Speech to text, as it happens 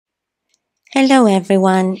Hello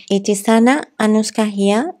everyone, it is Anuska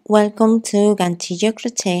here. Welcome to Ganchillo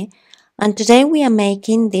Crochet, and today we are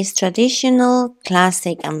making this traditional,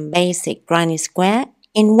 classic and basic granny square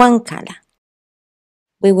in one color.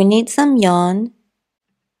 We will need some yarn,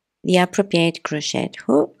 the appropriate crochet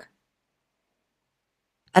hook,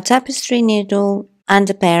 a tapestry needle and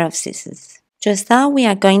a pair of scissors. To start, we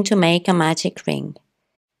are going to make a magic ring.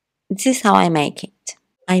 This is how I make it.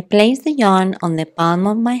 I place the yarn on the palm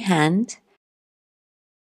of my hand.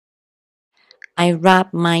 I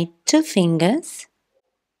wrap my two fingers,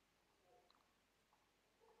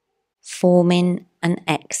 forming an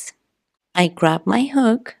X. I grab my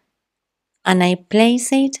hook and I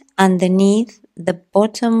place it underneath the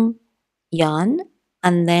bottom yarn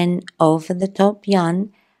and then over the top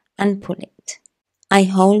yarn and pull it. I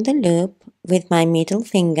hold the loop with my middle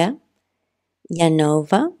finger, yarn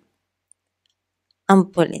over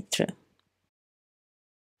and pull it through.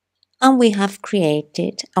 And we have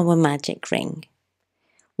created our magic ring.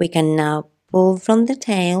 We can now pull from the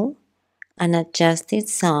tail and adjust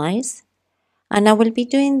its size, and I will be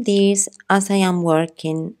doing this as I am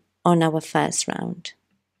working on our first round.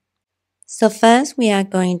 So first we are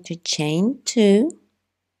going to chain 2,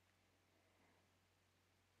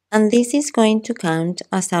 and this is going to count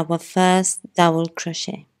as our first double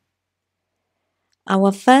crochet.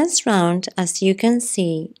 Our first round, as you can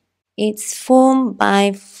see, it's formed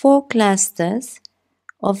by 4 clusters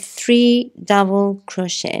of 3 double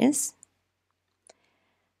crochets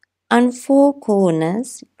and 4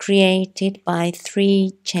 corners created by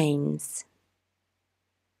 3 chains.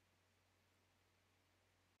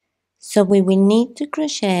 So we will need to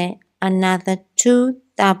crochet another 2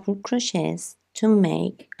 double crochets to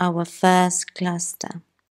make our first cluster.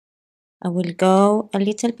 I will go a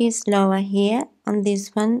little bit slower here on this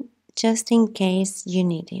one just in case you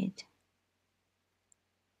need it.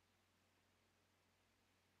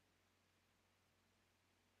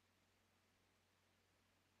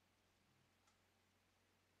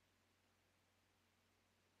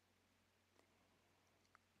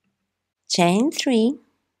 Chain 3,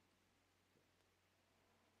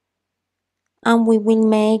 and we will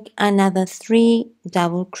make another 3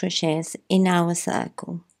 double crochets in our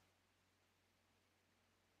circle.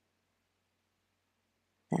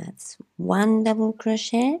 That's 1 double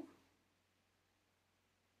crochet,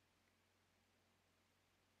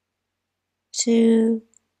 2,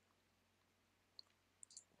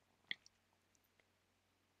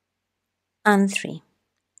 and 3.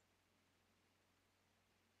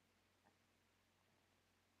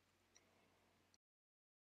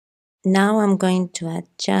 Now I'm going to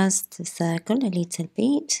adjust the circle a little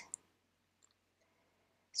bit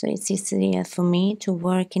so it's easier for me to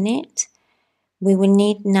work in it. We will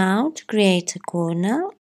need now to create a corner,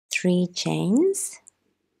 3 chains,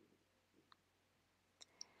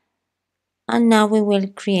 and now we will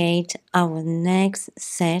create our next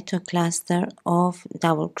set or cluster of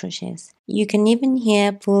double crochets. You can even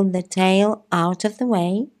here pull the tail out of the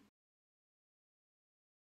way.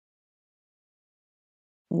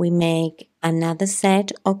 We make another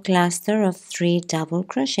set or cluster of 3 double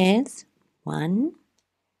crochets, 1,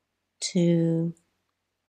 2,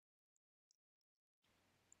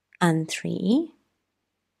 and 3.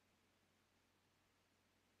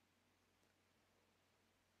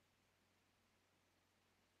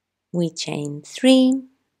 We chain 3,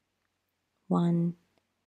 1,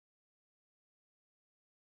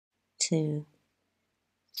 2,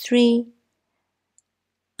 3,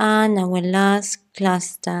 and our last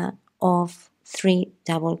cluster of 3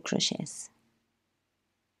 double crochets.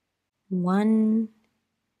 1,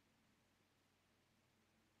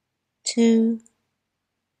 2,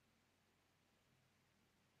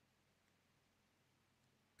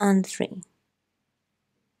 and 3.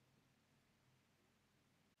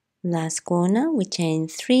 Last corner, we chain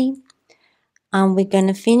 3, and we're going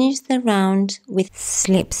to finish the round with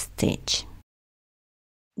slip stitch.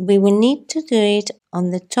 We will need to do it on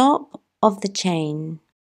the top of the chain.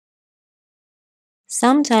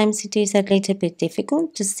 Sometimes it is a little bit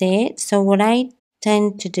difficult to see it, so what I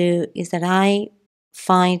tend to do is that I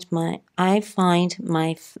find my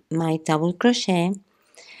double crochet,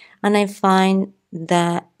 and I find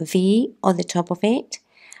the V on the top of it,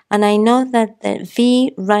 and I know that the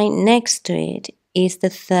V right next to it is the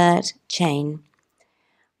 3rd chain.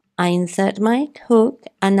 I insert my hook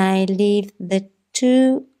and I leave the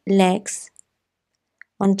 2 legs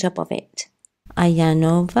on top of it. I yarn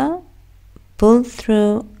over, pull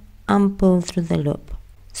through and pull through the loop.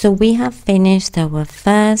 So we have finished our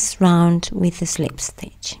first round with the slip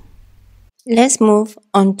stitch. Let's move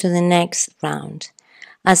on to the next round.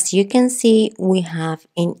 As you can see, we have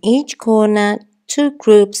in each corner two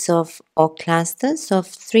groups of or clusters of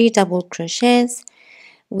 3 double crochets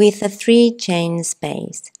with a 3 chain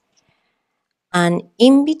space. And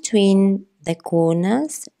in between the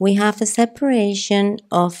corners, we have a separation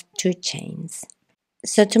of 2 chains.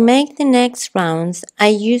 So to make the next rounds, I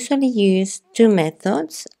usually use 2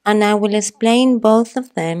 methods, and I will explain both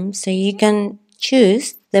of them so you can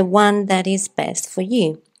choose the one that is best for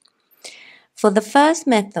you. For the first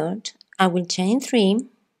method, I will chain 3.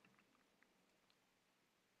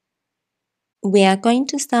 We are going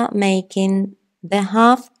to start making the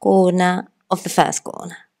half corner of the first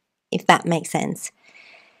corner, if that makes sense.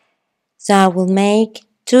 So I will make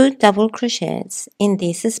 2 double crochets in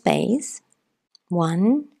this space.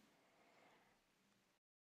 1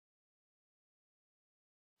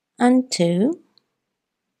 and 2.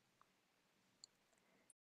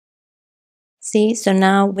 See, so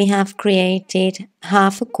now we have created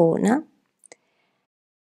half a corner.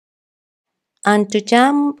 And to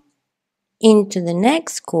jump into the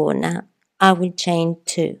next corner, I will chain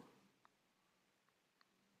 2.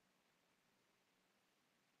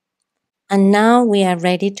 And now we are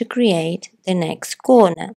ready to create the next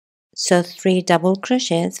corner. So 3 double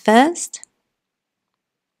crochets first.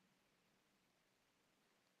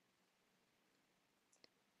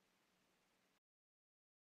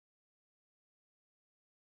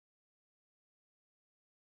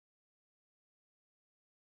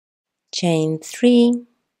 Chain 3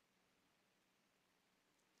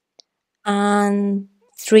 and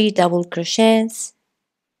 3 double crochets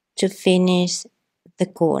to finish the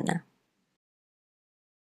corner.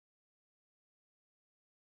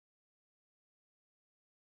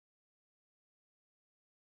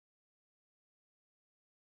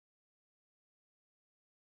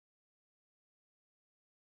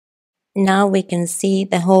 Now we can see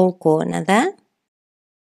the whole corner there.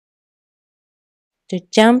 To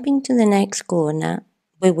jump into the next corner,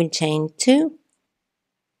 we will chain 2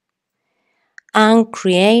 and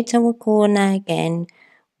create our corner again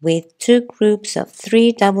with 2 groups of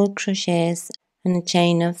 3 double crochets and a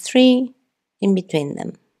chain of 3 in between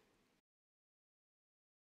them.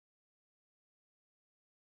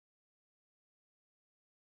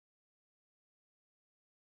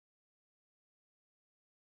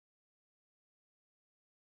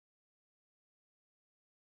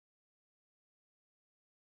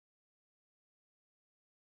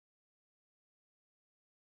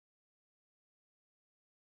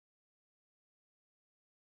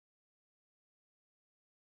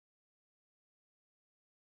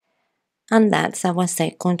 And that's our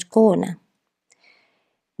second corner.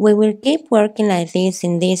 We will keep working like this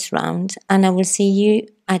in this round, and I will see you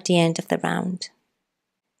at the end of the round.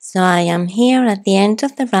 So I am here at the end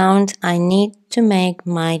of the round. I need to make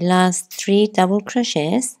my last 3 double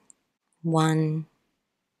crochets. 1,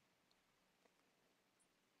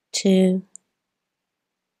 2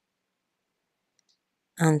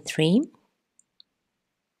 and 3.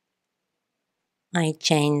 I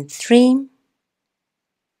chain 3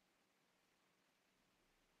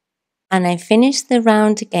 and I finish the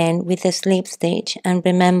round again with a slip stitch, and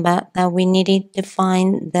remember that we needed to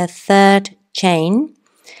find the third chain,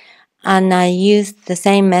 and I used the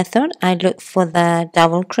same method. I look for the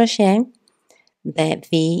double crochet, the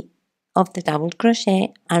V of the double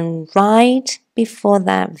crochet, and right before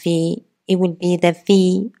that V it will be the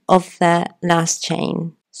V of the last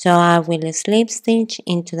chain. So I will slip stitch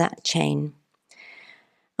into that chain,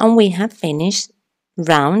 and we have finished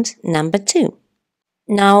round number 2.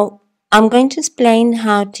 Now I'm going to explain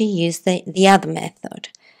how to use the other method.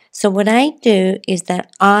 So what I do is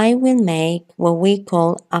that I will make what we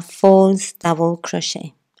call a false double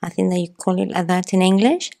crochet. I think that you call it like that in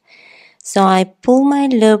English. So I pull my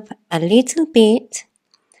loop a little bit,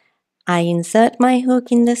 I insert my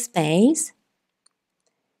hook in the space,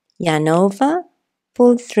 yarn over,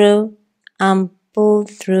 pull through and pull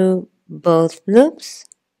through both loops.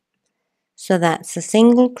 So that's a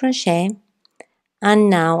single crochet,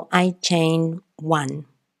 and now I chain 1.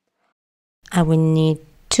 I will need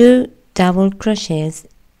 2 double crochets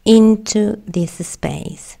into this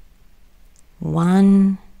space.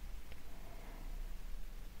 1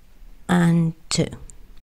 and 2.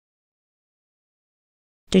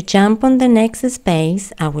 To jump on the next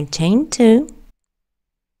space, I will chain 2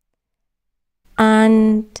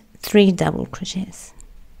 and 3 double crochets.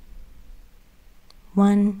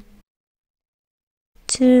 1,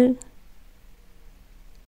 2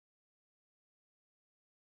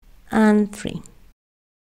 and 3.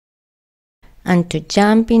 And to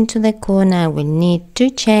jump into the corner, I will need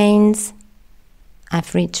 2 chains.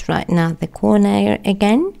 I've reached right now the corner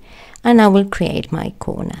again. and I will create my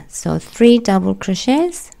corner. So 3 double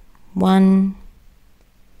crochets, 1,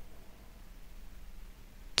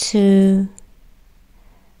 2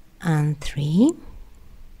 and 3,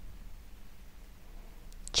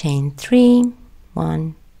 chain 3,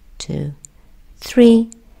 1, 2, 3,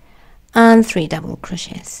 and 3 double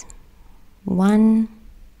crochets, 1,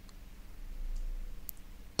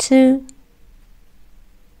 2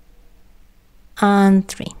 and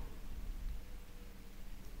 3,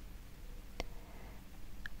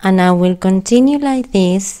 and I will continue like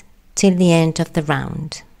this till the end of the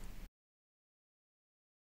round.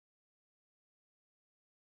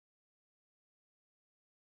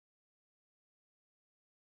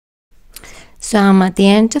 So I'm at the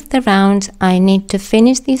end of the round. I need to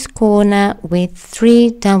finish this corner with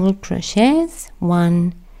 3 double crochets,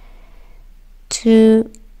 1,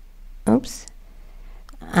 2,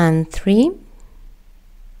 and 3,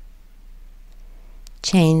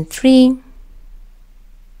 chain 3.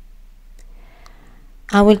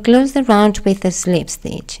 I will close the round with a slip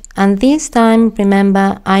stitch, and this time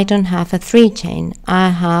remember I don't have a 3 chain, I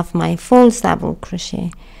have my false double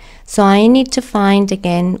crochet. So I need to find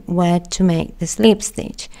again where to make the slip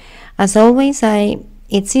stitch. As always,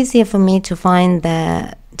 it's easier for me to find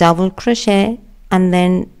the double crochet and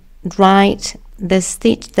then write the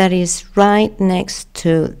stitch that is right next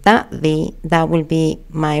to that V. That will be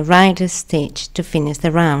my right stitch to finish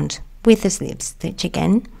the round with the slip stitch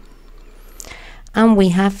again. And we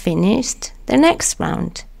have finished the next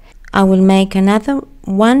round. I will make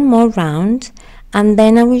one more round, and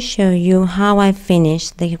then I will show you how I finish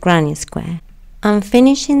the granny square. I'm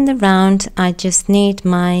finishing the round. I just need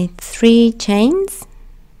my 3 chains.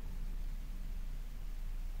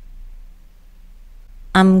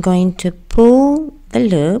 I'm going to pull the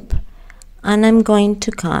loop and I'm going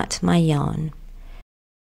to cut my yarn.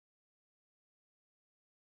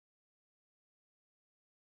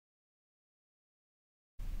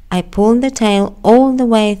 I pull the tail all the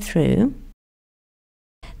way through.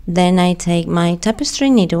 Then I take my tapestry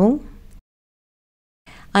needle,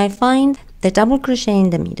 I find the double crochet in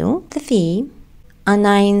the middle, the V, and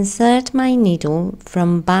I insert my needle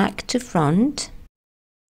from back to front.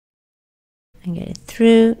 I get it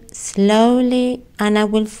through slowly, and I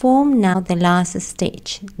will form now the last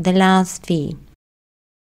stitch, the last V.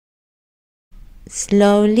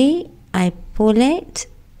 Slowly I pull it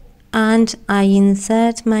and I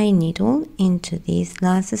insert my needle into this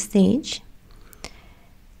last stitch.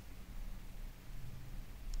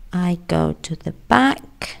 I go to the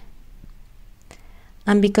back,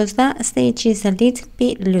 and because that stitch is a little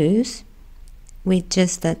bit loose, we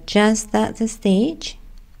just adjust that stitch.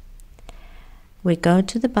 We go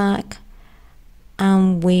to the back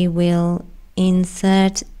and we will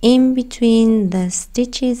insert in between the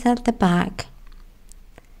stitches at the back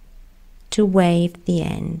to wave the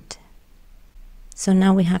end. So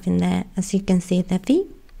now we have in there, as you can see, the V,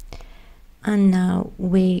 and now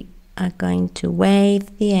we are going to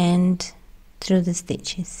wave the end through the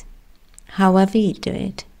stitches. However you do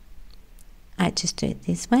it, I just do it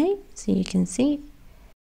this way so you can see.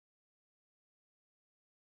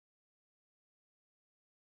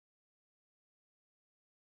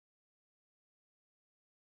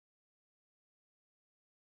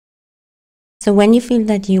 So when you feel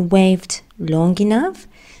that you waved long enough,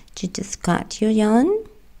 you just cut your yarn.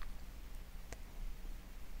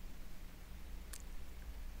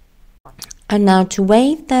 And now to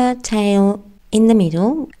wave the tail in the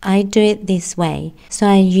middle, I do it this way. So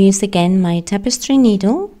I use again my tapestry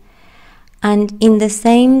needle, and in the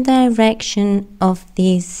same direction of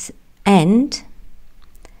this end,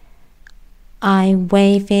 I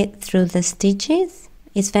wave it through the stitches.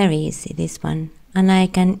 It's very easy, this one. And I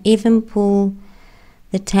can even pull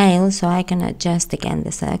the tail so I can adjust again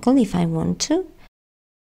the circle if I want to.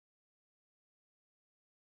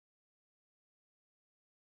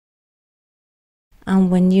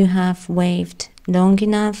 And when you have waved long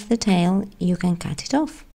enough the tail, you can cut it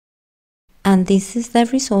off. And this is the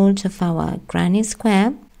result of our granny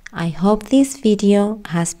square. I hope this video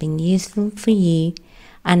has been useful for you,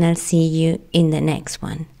 and I'll see you in the next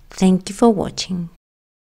one. Thank you for watching.